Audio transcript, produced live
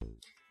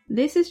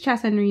This is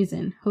Chat and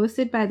Reason,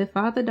 hosted by the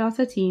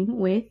father-daughter team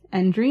with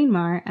Andreen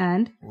Mar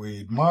and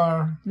Wade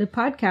Mar, the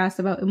podcast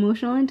about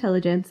emotional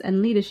intelligence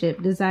and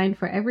leadership designed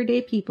for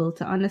everyday people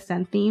to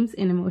understand themes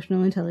in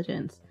emotional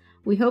intelligence.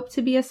 We hope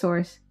to be a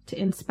source to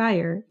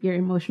inspire your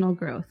emotional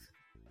growth.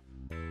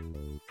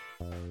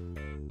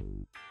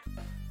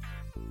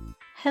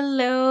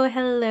 Hello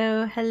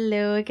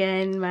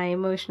again, my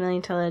emotionally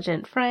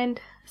intelligent friend.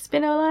 It's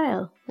been a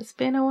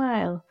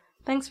while.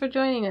 Thanks for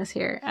joining us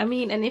here. And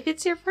if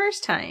it's your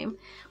first time,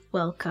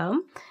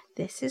 welcome.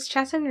 This is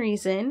Chat and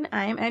Reason.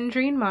 I'm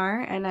Andreen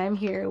Mar, and I'm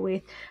here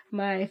with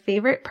my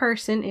favorite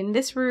person in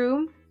this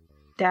room,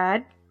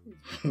 Dad.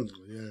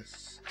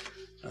 Yes.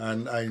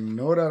 And I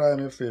know that I'm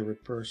your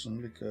favorite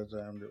person because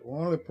I'm the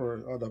only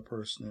other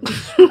person in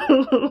this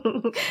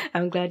room.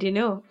 I'm glad you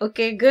know.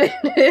 Okay, good.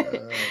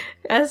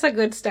 That's a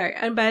good start.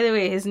 And by the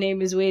way, his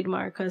name is Wade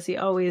Mar because he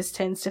always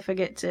tends to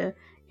forget to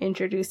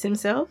introduce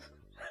himself.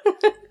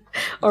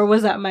 Or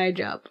was that my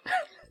job?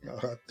 No,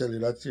 I tell you,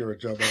 that's your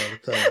job all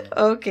the time.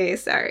 Okay,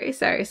 sorry,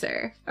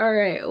 sir. All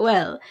right,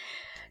 well,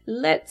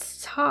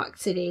 let's talk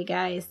today,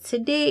 guys.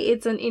 Today,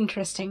 it's an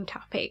interesting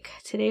topic.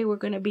 Today, we're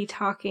going to be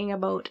talking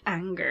about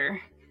anger.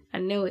 I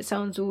know it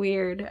sounds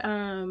weird,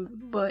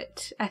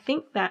 but I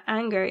think that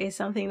anger is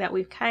something that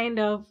we've kind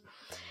of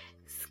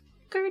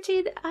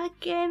skirted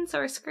against,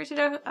 or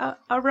skirted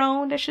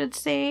around, I should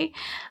say.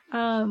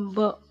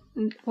 But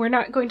we're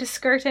not going to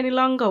skirt any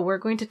longer. We're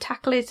going to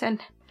tackle it and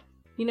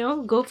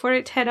go for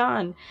it head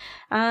on.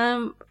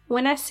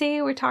 When I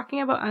say we're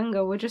talking about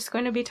anger, we're just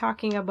going to be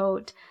talking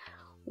about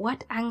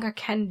what anger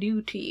can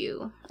do to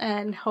you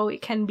and how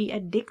it can be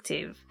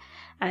addictive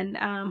and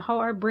how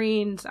our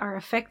brains are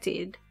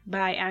affected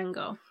by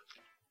anger.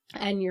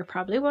 And you're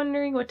probably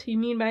wondering, what do you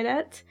mean by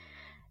that?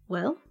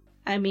 Well,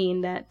 I mean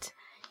that,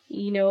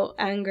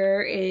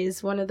 anger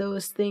is one of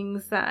those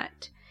things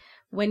that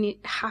when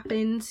it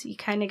happens, you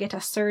kind of get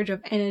a surge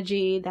of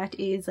energy that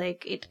is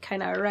like, it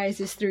kind of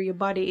arises through your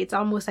body. It's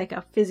almost like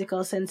a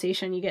physical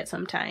sensation you get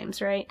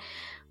sometimes, right?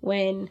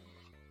 When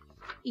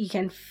you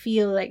can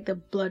feel like the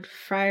blood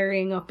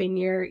firing up in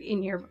your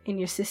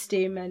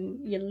system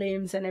and your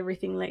limbs and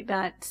everything like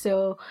that.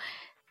 So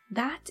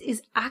that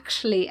is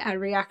actually a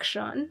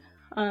reaction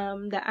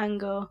that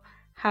anger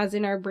has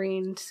in our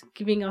brains,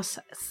 giving us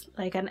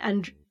like an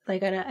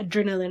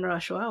adrenaline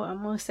rush. Wow, I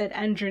almost said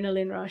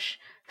adrenaline rush.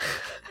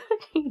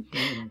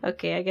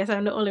 Okay, I guess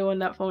I'm the only one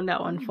that found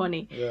that one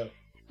funny. Yeah.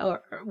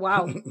 Or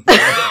wow. You're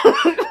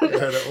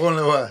the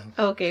only one.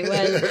 Okay,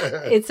 well,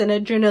 it's an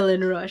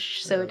adrenaline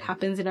rush, so it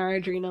happens in our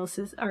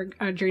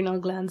adrenal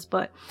glands.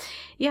 But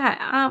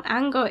yeah,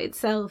 anger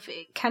itself,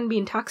 it can be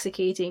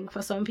intoxicating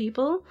for some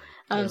people.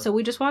 So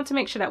we just want to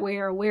make sure that we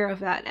are aware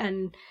of that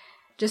and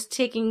just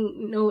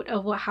taking note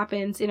of what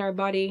happens in our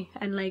body,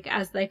 and like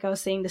I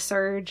was saying, the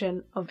surge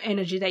of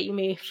energy that you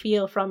may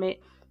feel from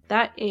it.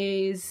 That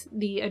is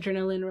the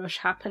adrenaline rush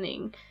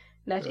happening.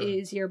 That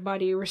is your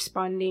body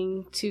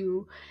responding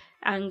to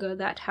anger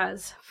that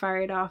has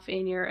fired off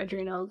in your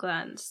adrenal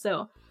glands.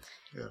 So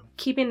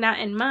keeping that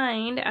in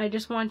mind, I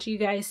just want you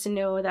guys to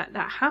know that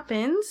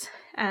happens.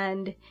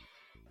 And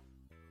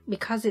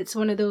because it's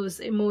one of those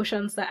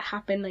emotions that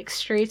happen like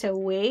straight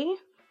away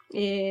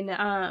it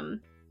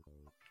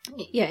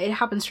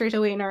happens straight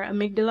away in our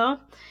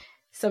amygdala.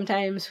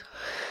 Sometimes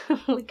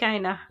we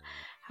kind of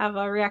have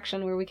a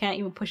reaction where we can't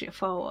even push it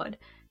forward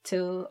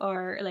to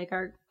our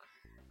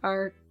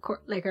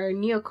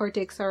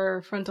neocortex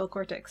or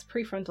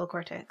prefrontal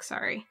cortex,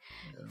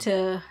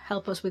 to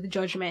help us with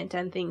judgment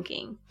and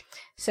thinking.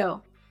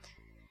 So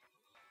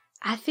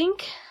I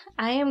think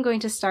I am going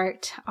to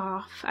start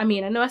off. I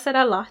know I said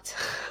a lot,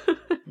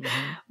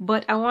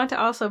 but I want to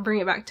also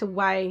bring it back to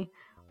why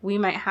we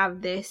might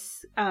have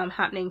this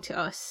happening to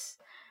us.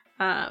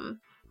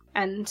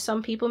 And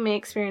some people may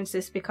experience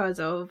this because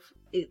of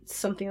it's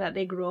something that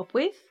they grew up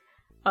with.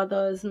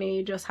 Others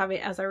may just have it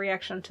as a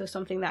reaction to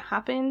something that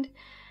happened.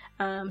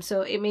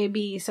 So it may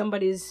be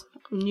somebody's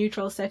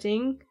neutral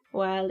setting,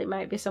 while it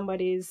might be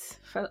somebody's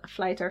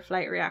flight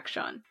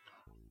reaction.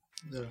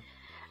 Yeah.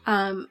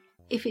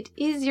 If it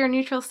is your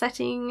neutral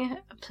setting,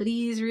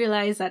 please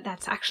realize that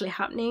that's actually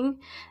happening.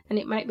 And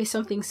it might be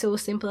something so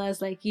simple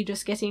as like you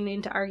just getting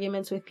into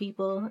arguments with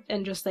people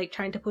and just like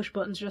trying to push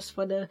buttons just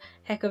for the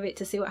heck of it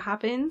to see what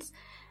happens.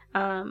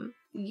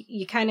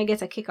 You kind of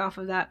get a kick off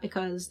of that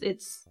because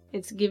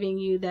it's giving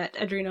you that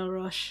adrenal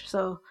rush.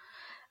 So,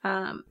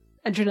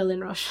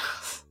 adrenaline rush.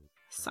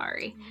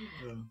 Sorry.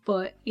 Yeah.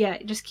 But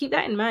yeah, just keep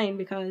that in mind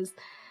because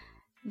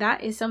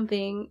that is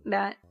something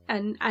that,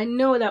 and I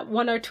know that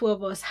one or two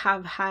of us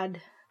have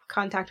had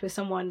contact with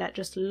someone that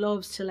just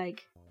loves to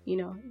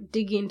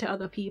dig into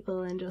other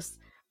people and just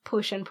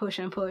push and push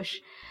and push.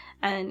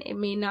 And it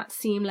may not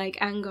seem like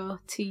anger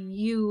to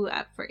you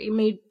it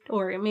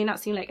may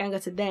not seem like anger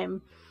to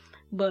them,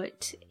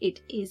 but it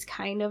is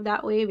kind of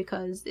that way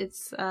because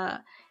it's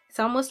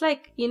almost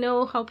like,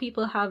 how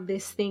people have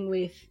this thing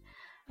with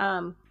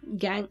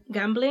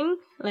gambling,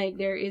 like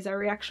there is a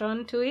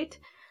reaction to it.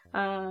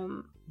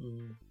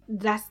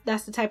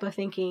 That's the type of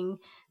thinking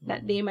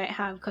that they might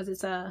have because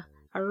it's a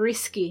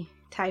risky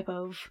type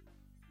of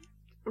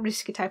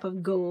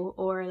go,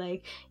 or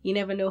like you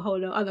never know how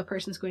the other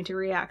person's going to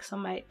react.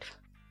 Some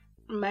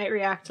might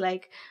react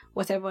like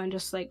whatever and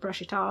just like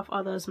brush it off.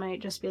 Others might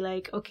just be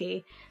like,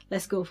 okay,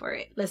 let's go for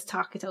it, let's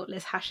talk it out,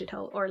 let's hash it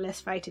out, or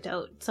let's fight it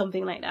out,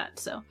 something like that.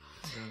 So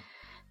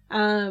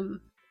I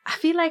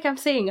feel like I'm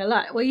saying a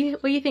lot. What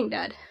you think,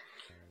 Dad?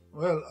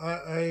 Well,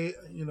 I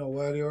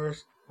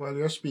while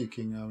you're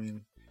speaking, I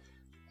mean,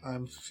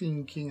 I'm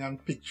thinking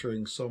and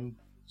picturing some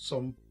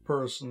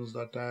persons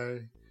that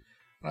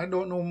I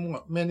don't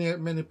know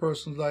many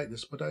persons like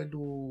this, but I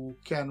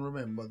can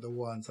remember the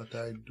ones that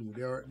I do.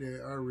 They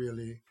are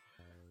really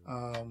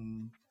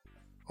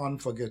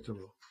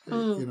unforgettable,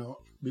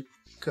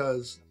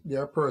 because they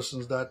are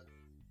persons that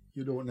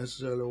you don't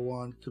necessarily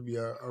want to be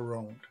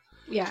around.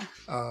 Yeah.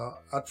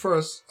 At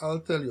first,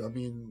 I'll tell you. I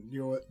mean,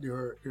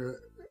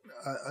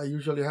 I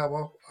usually have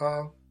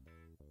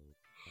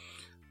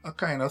a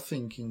kind of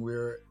thinking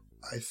where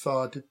I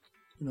thought it,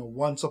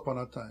 once upon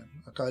a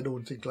time. Like, I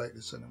don't think like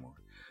this anymore.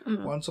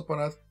 Mm-hmm. Once upon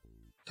a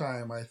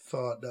time, I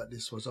thought that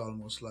this was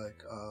almost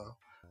like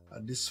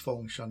a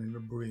dysfunction in the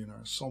brain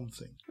or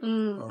something,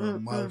 or a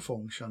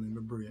malfunction in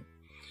the brain.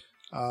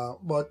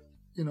 But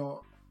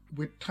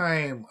with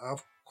time,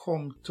 I've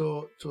come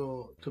to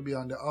be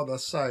on the other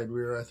side,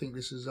 where I think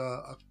this is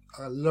a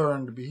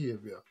learned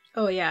behavior.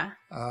 Oh yeah.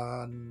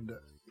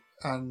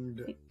 And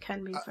it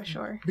can be for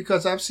sure,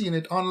 because I've seen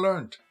it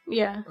unlearned.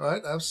 Yeah.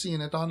 Right? I've seen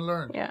it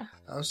unlearned. Yeah.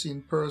 I've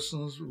seen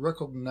persons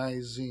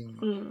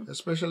recognizing,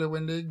 especially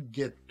when they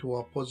get to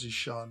a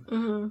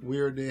position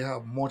where they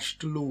have much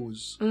to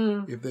lose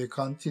if they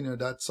continue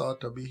that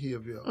sort of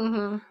behavior.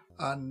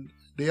 And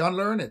they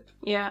unlearn it.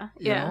 Yeah.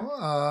 You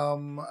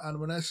know? And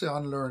when I say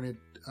unlearn it,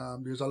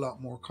 there's a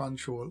lot more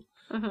control.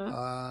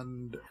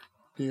 And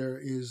there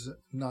is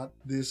not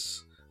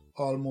this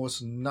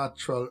almost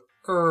natural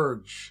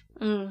urge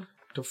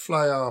to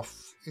fly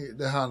off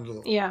the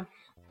handle. Yeah.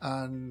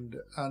 And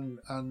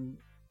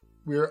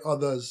where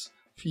others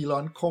feel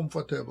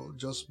uncomfortable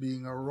just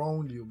being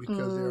around you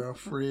because they're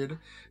afraid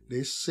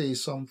they say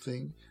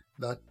something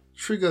that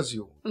triggers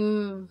you,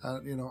 and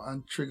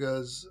and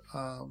triggers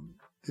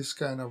this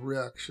kind of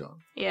reaction.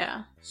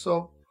 Yeah.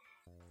 So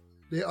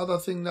the other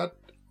thing that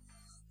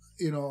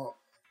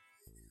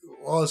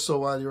also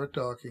while you're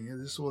talking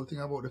is this whole thing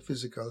about the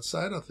physical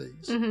side of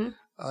things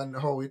and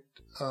how it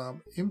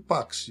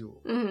impacts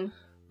you,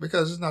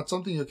 because it's not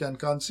something you can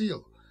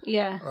conceal.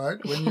 Yeah. Right.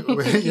 When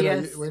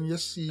when you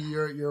see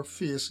your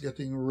face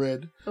getting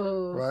red,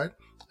 right,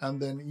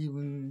 and then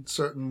even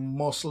certain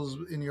muscles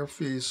in your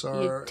face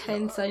are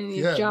tense on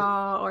your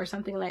jaw or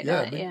something like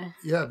that.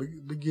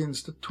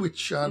 Begins to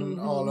twitch and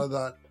all of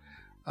that.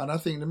 And I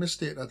think the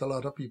mistake that a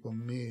lot of people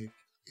make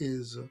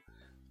is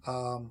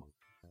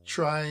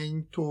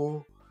trying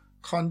to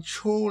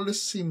control the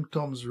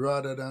symptoms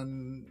rather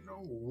than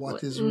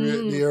what is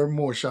their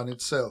emotion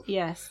itself.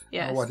 Yes.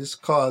 What is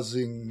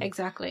causing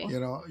exactly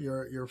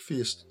your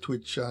face to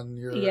twitch and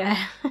your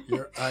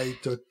eye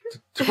to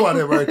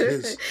whatever it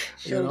is.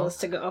 Shoulders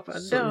to go up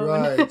and down.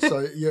 Right.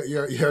 So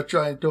you're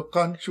trying to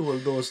control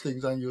those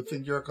things, and you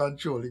think you're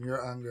controlling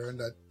your anger, and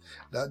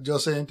that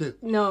just ain't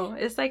it. No,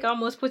 it's like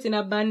almost putting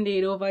a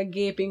band-aid over a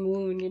gaping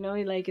wound,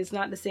 like it's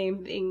not the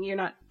same thing. You're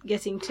not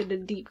getting to the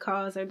deep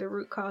cause or the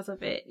root cause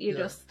of it. You're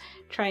just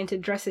trying to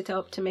dress it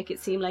up to make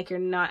it seem like you're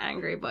not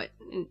angry, but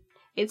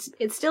it's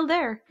still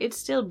there. It's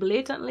still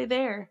blatantly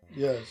there.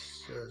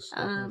 Yes,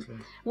 definitely.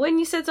 When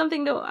you said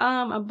something though,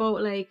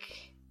 about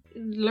like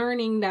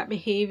learning that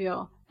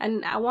behavior,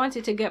 and I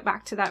wanted to get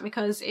back to that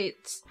because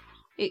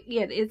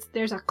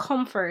there's a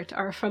comfort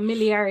or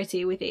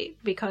familiarity with it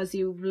because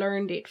you've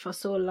learned it for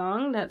so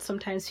long that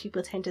sometimes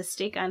people tend to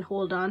stick and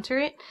hold on to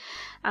it,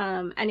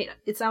 and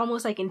it's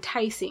almost like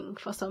enticing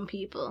for some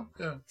people.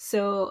 Yeah.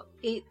 So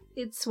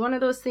it's one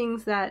of those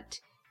things that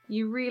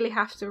you really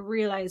have to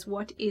realize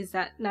what is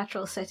that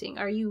natural setting.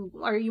 Are you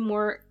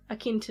more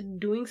akin to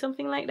doing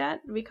something like that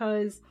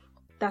because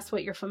that's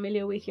what you're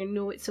familiar with, you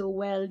know it so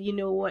well, you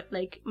know what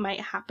like might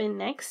happen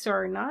next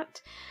or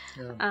not.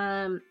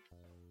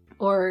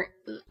 Or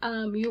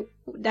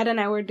Dad and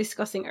I were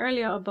discussing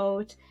earlier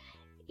about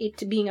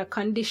it being a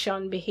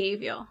conditioned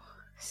behavior.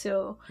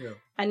 So,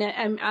 and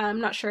I'm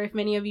not sure if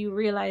many of you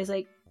realize,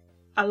 like,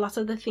 a lot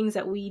of the things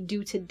that we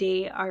do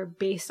today are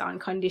based on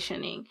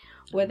conditioning,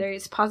 whether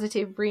it's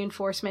positive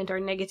reinforcement or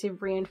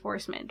negative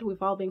reinforcement.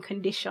 We've all been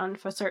conditioned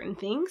for certain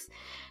things.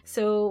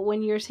 So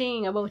when you're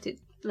saying about it,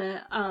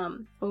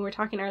 when we were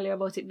talking earlier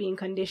about it being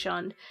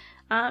conditioned,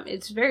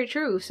 it's very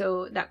true.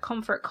 So that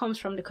comfort comes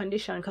from the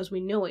condition because we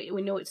know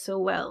it so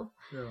well.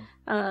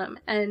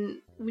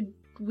 And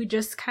we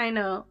just kind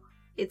of,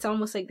 it's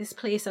almost like this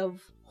place of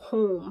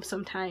home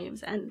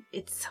sometimes, and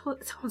it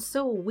sounds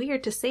so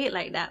weird to say it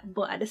like that,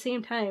 but at the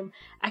same time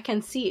I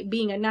can see it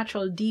being a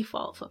natural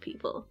default for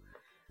people.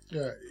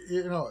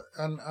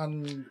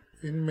 And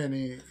in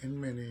many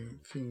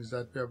things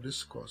that we have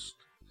discussed,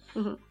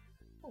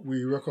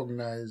 we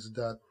recognize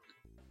that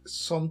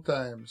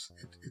sometimes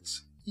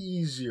it's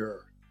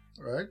easier,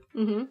 right,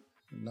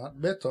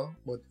 not better,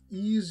 but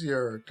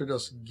easier to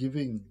just give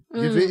in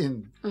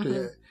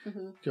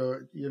to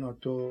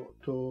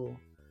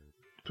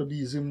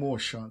these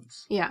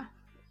emotions. Yeah.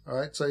 All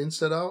right. So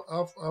instead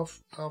of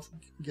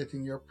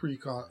getting your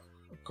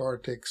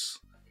cortex,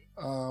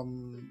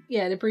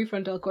 the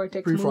prefrontal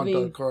cortex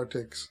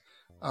cortex,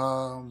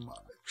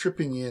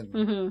 tripping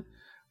in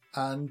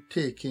and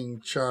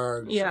taking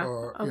charge,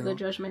 of the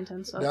judgment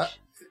and such.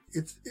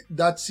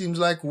 That seems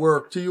like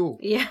work to you.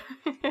 Yeah.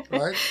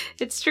 Right.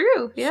 It's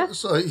true. Yeah.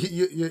 So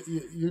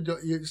you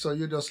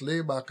just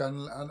lay back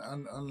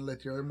and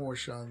let your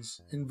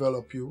emotions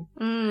envelop you,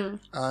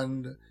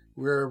 and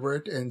wherever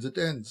it ends, it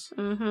ends.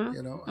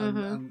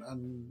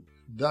 And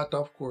that,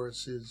 of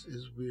course,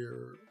 is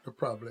where the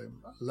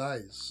problem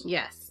lies.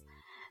 Yes.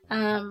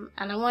 And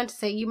I want to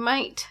say you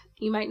might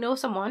know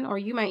someone, or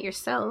you might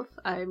yourself.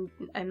 I'm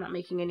not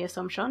making any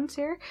assumptions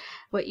here,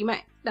 but you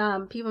might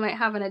people might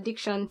have an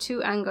addiction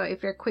to anger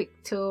if they're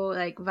quick to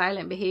like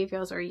violent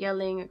behaviors or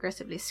yelling,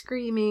 aggressively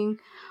screaming,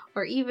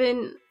 or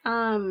even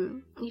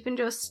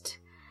just,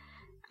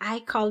 I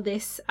call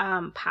this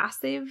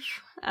passive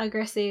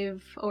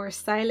aggressive or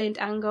silent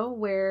anger,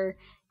 where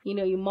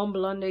you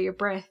mumble under your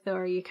breath,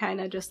 or you kind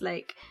of just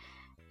like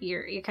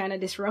you're kind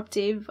of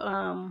disruptive,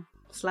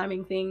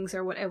 slamming things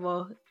or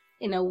whatever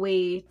in a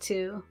way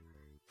to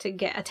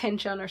get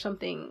attention or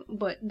something.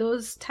 But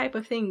those type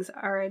of things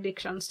are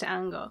addictions to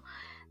anger.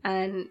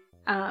 And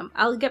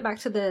I'll get back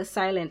to the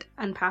silent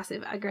and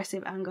passive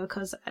aggressive anger,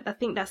 because I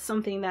think that's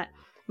something that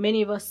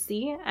many of us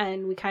see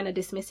and we kind of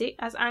dismiss it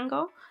as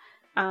anger.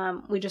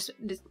 We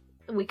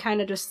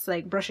kind of just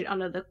like brush it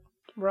under the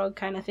rug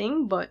kind of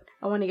thing, but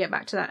I want to get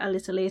back to that a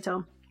little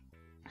later.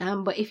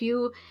 But if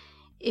you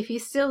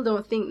still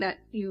don't think that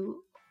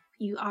you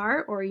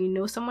are, or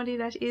somebody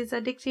that is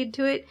addicted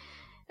to it,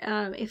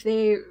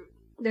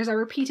 there's a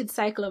repeated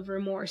cycle of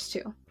remorse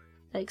too.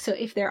 Like, so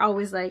if they're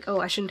always like,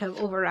 oh, I shouldn't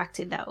have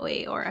overacted that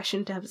way, or I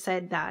shouldn't have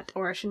said that,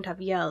 or I shouldn't have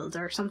yelled,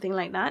 or something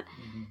like that,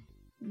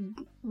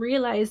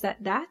 realize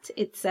that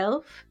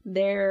itself,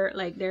 their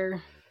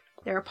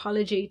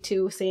apology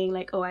to saying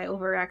like, oh, I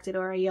overacted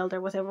or I yelled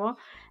or whatever,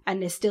 and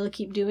they still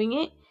keep doing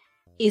it,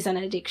 is an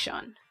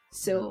addiction.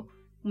 So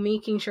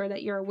making sure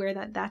that you're aware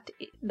that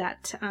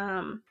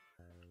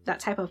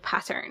type of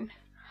pattern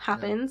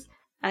happens,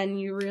 and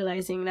you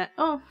realizing that,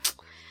 oh,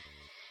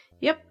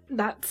 yep,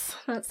 that's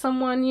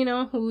someone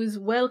who's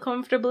well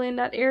comfortable in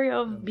that area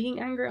of being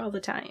angry all the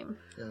time.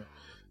 Yeah,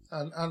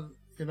 and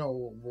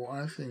one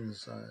of the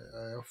things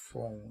I have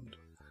found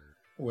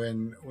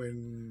when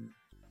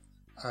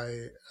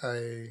I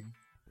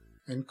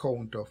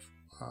encounter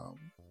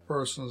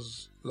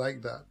persons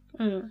like that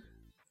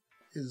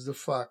is the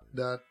fact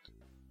that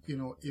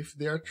if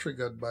they are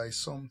triggered by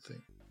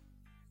something,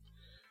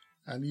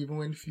 and even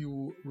when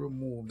you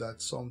remove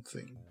that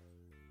something,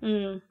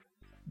 they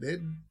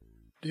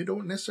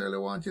don't necessarily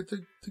want you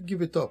to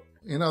give it up.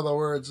 In other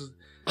words,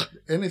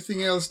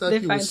 anything else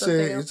that you would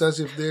say, it's as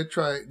if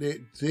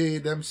they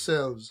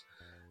themselves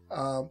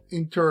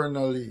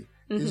internally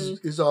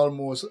is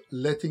almost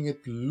letting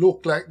it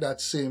look like that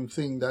same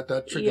thing that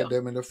triggered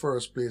them in the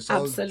first place.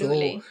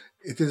 Absolutely. Although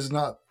it is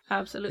not.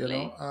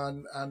 Absolutely.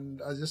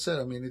 And as I said,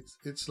 I mean,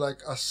 it's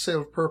like a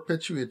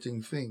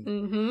self-perpetuating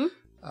thing.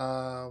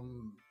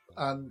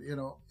 And it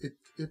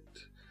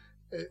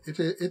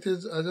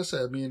is, as I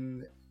said, I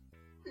mean,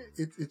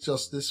 it's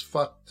just this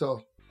factor,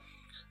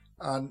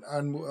 and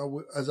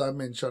as I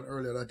mentioned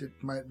earlier, that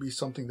it might be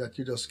something that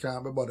you just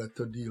can't be bothered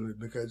to deal with,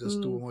 because it's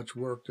just too much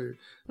work to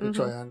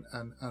try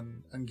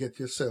and get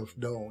yourself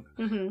down,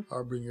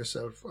 or bring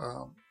yourself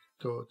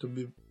to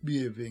be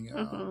behaving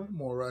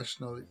more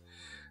rationally.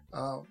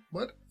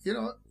 But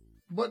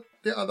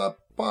the other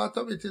part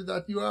of it is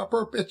that you are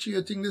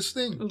perpetuating this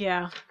thing.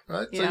 Yeah.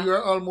 Right? Yeah. So you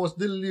are almost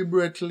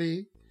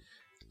deliberately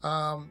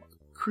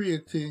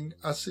creating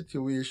a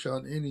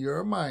situation in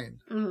your mind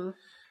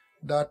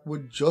that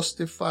would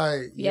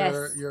justify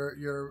your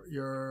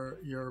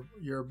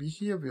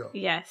behavior.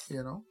 Yes.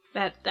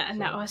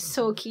 That was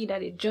so key,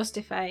 that it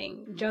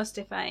justifying. Yes.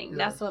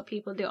 That's what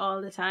people do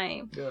all the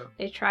time. Yeah.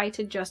 They try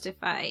to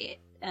justify it,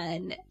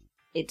 and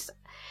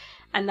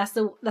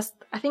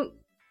I think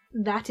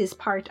that is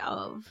part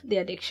of the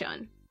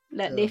addiction,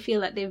 that they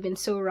feel that they've been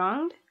so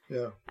wronged.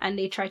 Yeah. And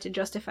they try to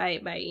justify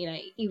it by,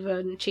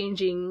 even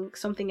changing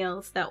something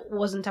else that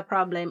wasn't a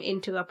problem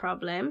into a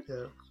problem,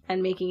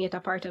 and making it a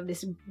part of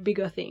this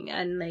bigger thing.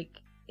 And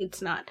like,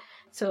 it's not.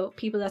 So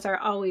people that are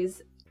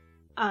always,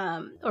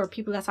 or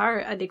people that are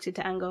addicted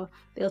to anger,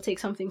 they'll take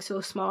something so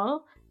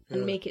small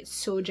and make it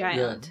so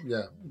giant.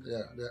 Yeah.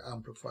 They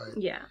amplify it.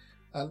 Yeah.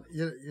 And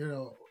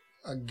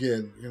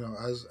again,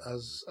 as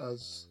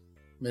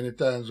many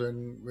times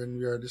when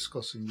we are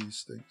discussing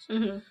these things,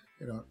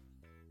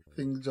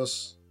 things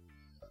just,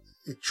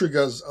 it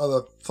triggers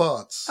other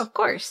thoughts. Of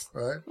course.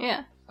 Right?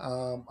 Yeah.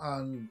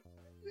 And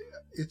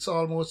it's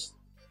almost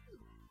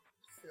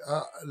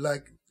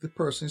like the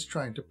person is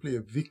trying to play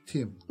a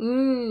victim.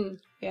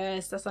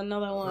 Yes, that's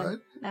another one. Right?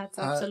 That's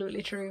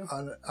absolutely true.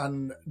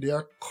 And they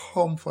are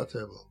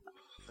comfortable.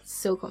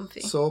 so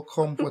comfy, so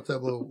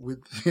comfortable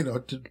with,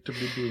 to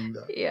be doing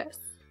that. yes.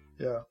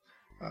 Yeah.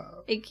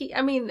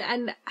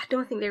 And I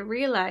don't think they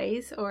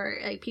realize, or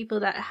like people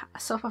that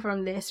suffer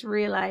from this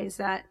realize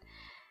that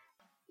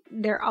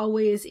they're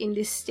always in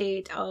this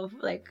state of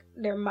like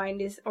their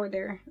mind is, or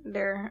their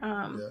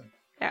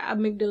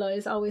amygdala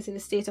is always in a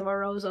state of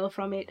arousal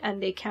from it,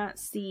 and they can't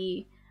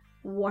see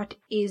what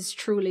is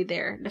truly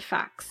there, the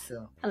facts,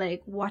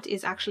 like what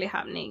is actually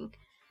happening.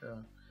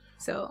 Yeah.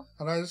 So.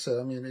 And as I said,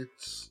 I mean,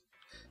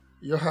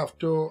 you have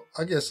to,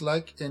 I guess,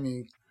 like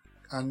any,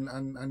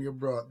 and you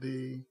brought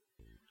the.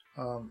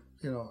 And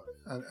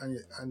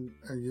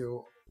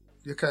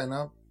you kind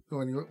of,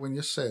 when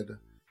you said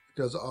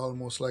it was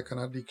almost like an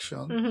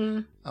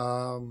addiction,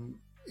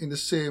 in the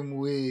same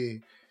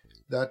way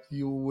that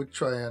you would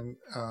try and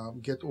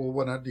get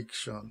over an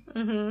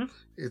addiction,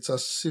 it's a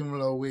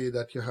similar way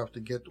that you have to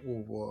get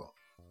over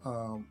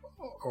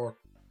or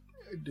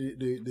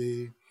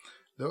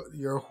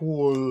your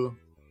whole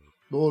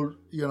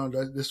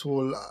this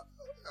whole,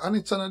 and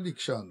it's an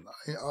addiction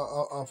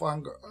of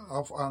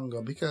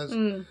anger because.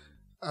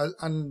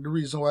 And the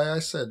reason why I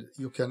said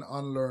you can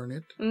unlearn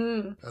it,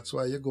 that's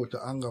why you go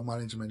to anger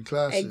management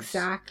classes.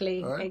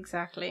 Exactly, right?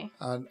 Exactly.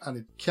 And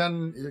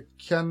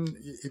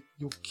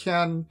you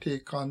can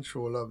take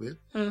control of it.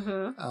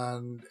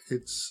 And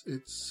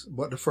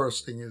but the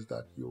first thing is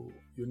that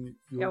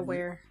you're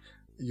aware.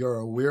 You're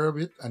aware of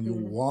it, and you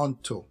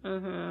want to,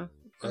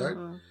 right?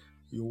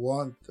 You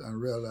want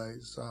and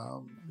realize,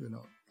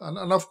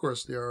 and of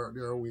course there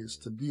are ways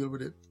to deal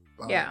with it.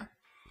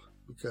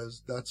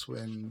 Because that's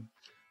when.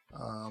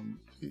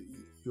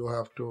 You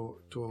have to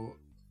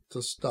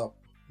stop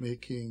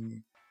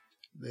making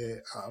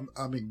the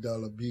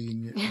amygdala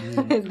being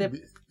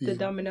the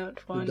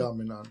dominant one. The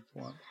dominant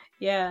one.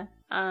 Yeah.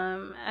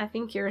 I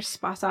think you're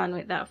spot on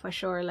with that for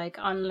sure. Like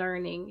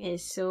unlearning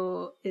is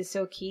so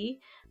key,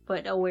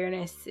 but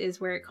awareness is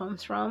where it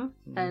comes from,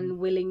 and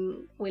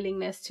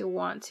willingness to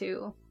want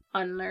to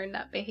unlearn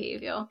that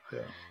behavior.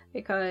 Yeah.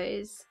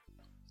 Because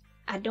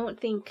I don't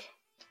think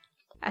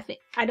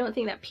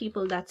that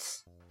people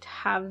that's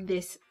have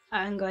this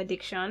anger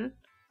addiction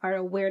are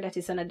aware that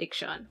it's an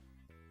addiction.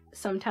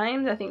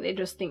 Sometimes I think they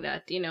just think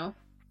that,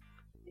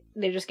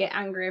 they just get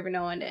angry every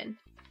now and then.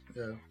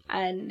 Yeah.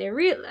 And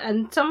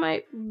and some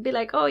might be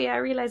like, oh yeah, I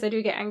realize I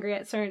do get angry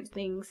at certain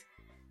things.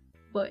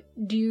 But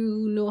do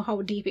you know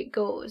how deep it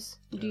goes?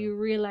 Yeah. Do you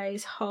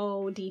realize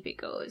how deep it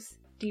goes?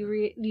 Do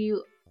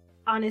you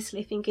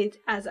honestly think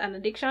it as an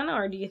addiction,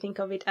 or do you think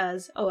of it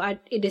as,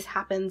 it just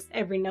happens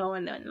every now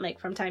and then, like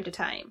from time to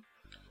time?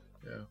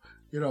 Yeah.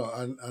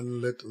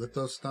 And let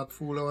us not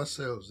fool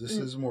ourselves. This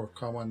is more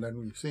common than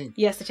we think.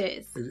 Yes, it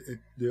is.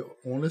 The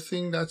only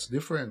thing that's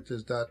different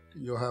is that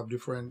you have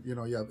different, you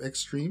have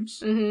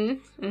extremes.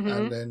 And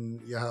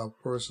then you have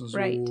persons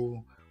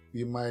who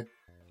we might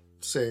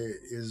say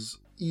is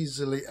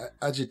easily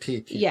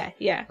agitated.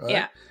 Yeah.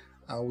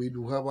 And we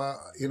do have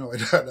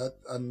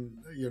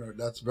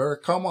that's very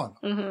common,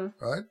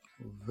 right?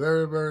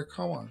 Very, very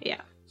common.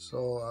 Yeah.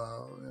 So,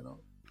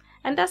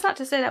 And that's not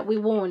to say that we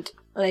won't,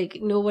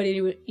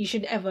 you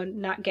should ever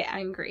not get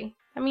angry.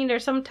 I mean,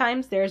 there's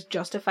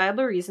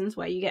justifiable reasons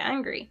why you get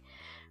angry.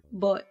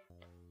 But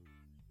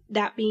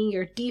that being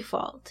your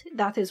default,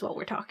 that is what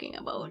we're talking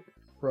about.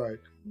 Right.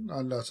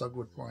 And that's a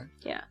good point.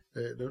 Yeah.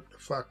 The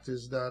fact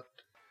is that,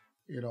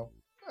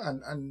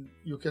 and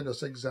you can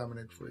just examine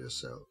it for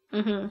yourself.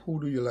 Who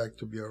do you like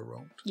to be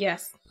around?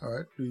 Yes. All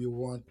right.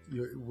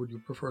 Would you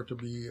prefer to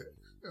be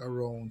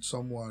around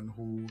someone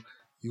who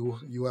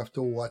you have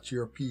to watch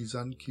your P's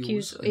and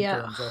Q's in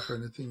terms of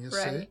anything you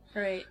say.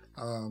 Right.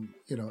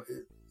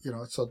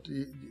 So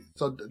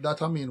that,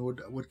 I mean,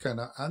 would kind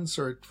of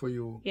answer it for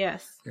you.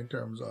 Yes. In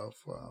terms of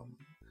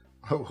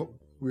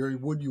where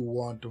would you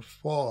want to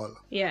fall?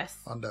 Yes.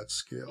 On that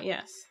scale.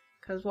 Yes.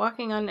 Because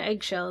walking on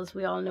eggshells,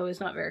 we all know, is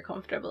not very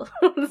comfortable.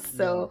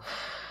 So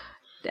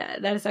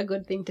that is a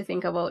good thing to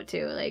think about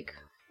too. Like,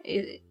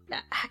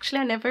 actually,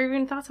 I never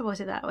even thought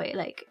about it that way.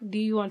 Like, do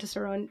you want to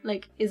surround?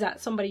 Like, is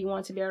that somebody you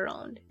want to be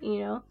around?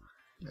 Yeah.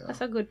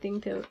 That's a good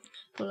thing to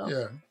pull up.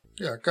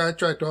 Yeah. I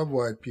try to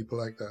avoid people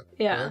like that.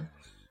 Yeah. Right?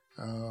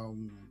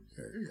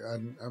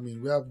 And I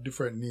mean, we have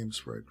different names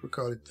for it. We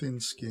call it thin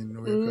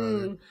skin. We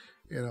call it,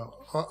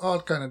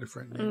 all kind of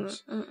different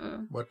names.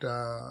 But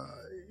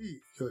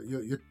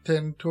you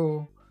tend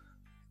to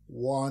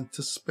want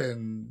to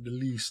spend the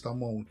least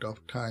amount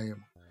of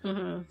time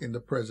in the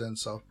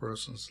presence of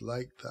persons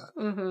like that.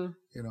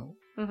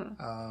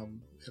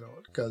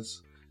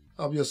 Because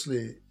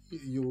obviously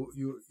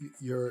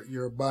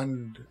your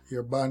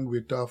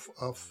bandwidth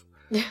of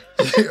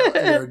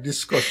your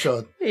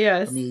discussion.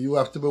 Yes. I mean, you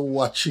have to be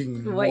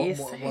watching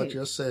what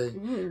you're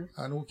saying,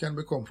 and who can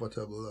be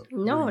comfortable.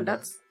 No,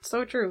 that's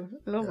so true.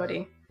 Nobody.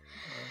 Yeah.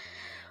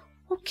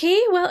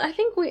 Okay, well, I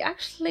think we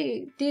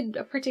actually did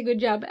a pretty good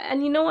job.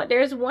 And you know what?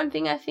 There's one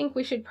thing I think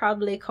we should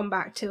probably come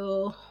back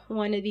to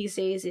one of these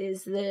days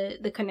is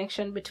the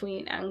connection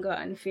between anger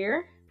and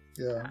fear.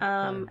 Yeah.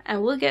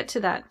 And we'll get to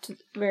that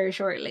very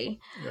shortly.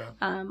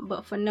 Yeah.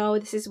 But for now,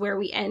 this is where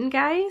we end,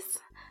 guys.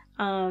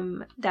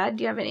 Dad,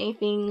 do you have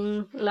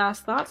anything,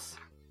 last thoughts?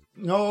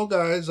 No,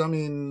 guys, I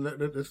mean,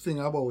 the thing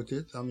about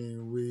it, I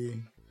mean,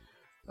 we,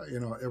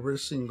 every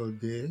single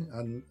day,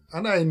 and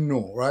I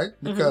know, right?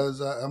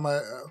 Because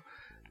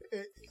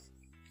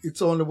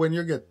it's only when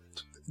you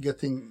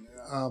getting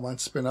and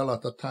spend a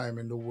lot of time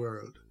in the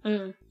world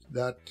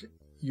that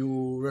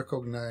you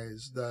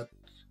recognize that,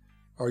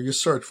 or you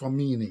search for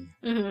meaning,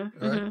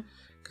 right?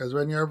 Because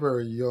when you're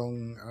very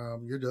young,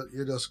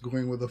 you're just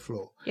going with the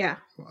flow. Yeah.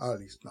 At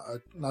least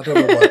not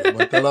everybody,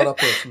 but a lot of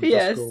persons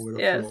Yes, just go with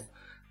the yes. flow.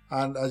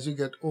 And as you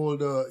get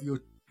older,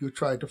 you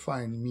try to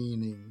find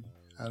meaning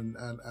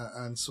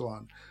and so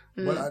on.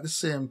 But at the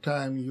same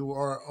time, you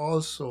are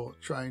also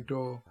trying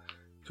to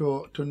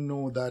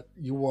know that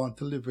you want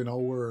to live in a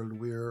world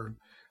where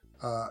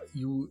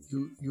you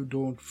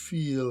don't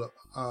feel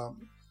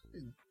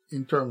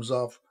in terms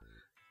of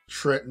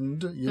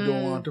threatened. You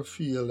don't want to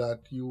feel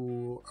that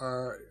you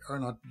are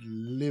not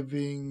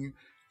living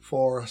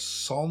for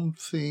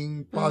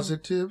something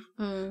positive,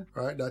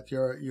 right? That you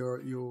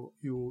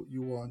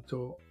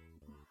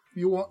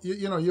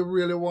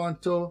really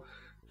want to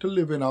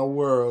live in a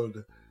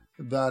world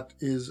that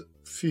is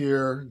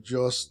fair,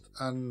 just,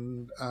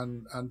 and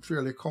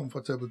fairly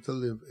comfortable to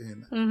live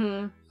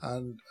in.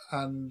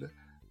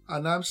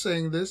 And I'm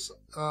saying this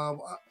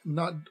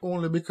not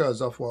only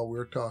because of what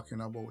we're talking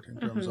about in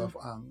terms of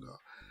anger,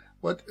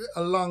 but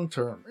a long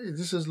term.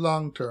 This is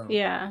long term.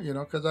 Yeah.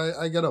 Because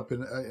I get up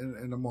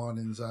in the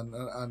mornings and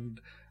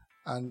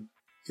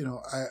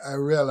I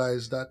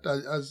realize that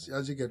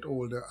as you get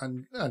older,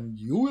 and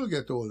you will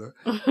get older,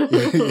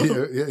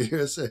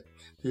 you say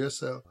to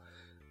yourself,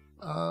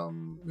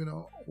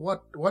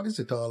 what is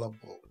it all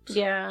about?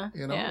 Yeah.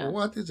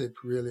 What is it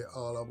really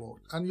all about?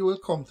 And you will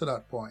come to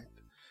that point.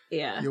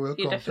 Yeah. You will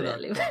come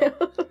definitely to that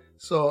point.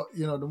 So,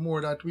 the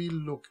more that we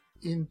look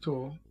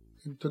into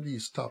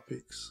these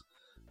topics,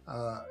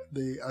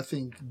 I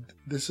think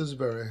this is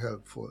very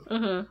helpful,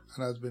 and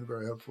has been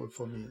very helpful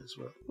for me as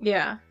well.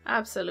 Yeah,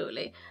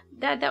 absolutely.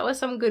 That was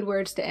some good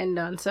words to end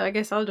on. So I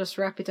guess I'll just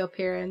wrap it up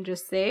here and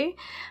just say,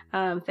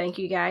 thank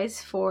you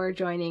guys for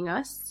joining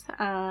us,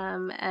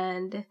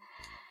 and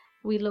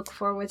we look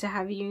forward to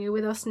having you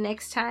with us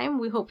next time.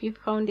 We hope you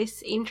found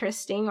this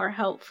interesting or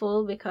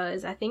helpful,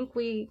 because I think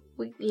we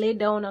laid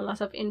down a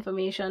lot of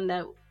information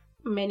that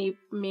many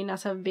may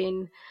not have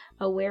been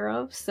aware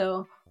of.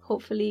 So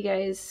hopefully you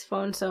guys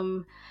found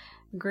some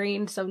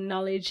grains of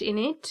knowledge in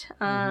it.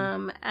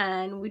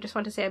 And we just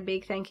want to say a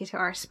big thank you to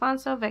our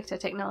sponsor, Vector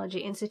Technology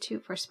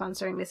Institute, for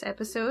sponsoring this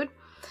episode.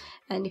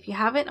 And if you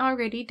haven't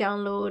already,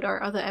 download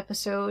our other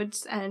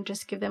episodes and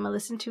just give them a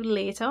listen to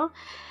later.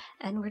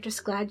 And we're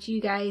just glad you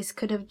guys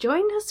could have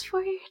joined us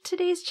for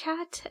today's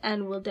chat,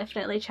 and we'll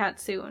definitely chat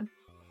soon.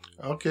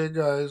 Okay,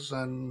 guys,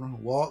 and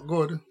walk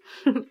good.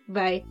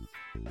 Bye.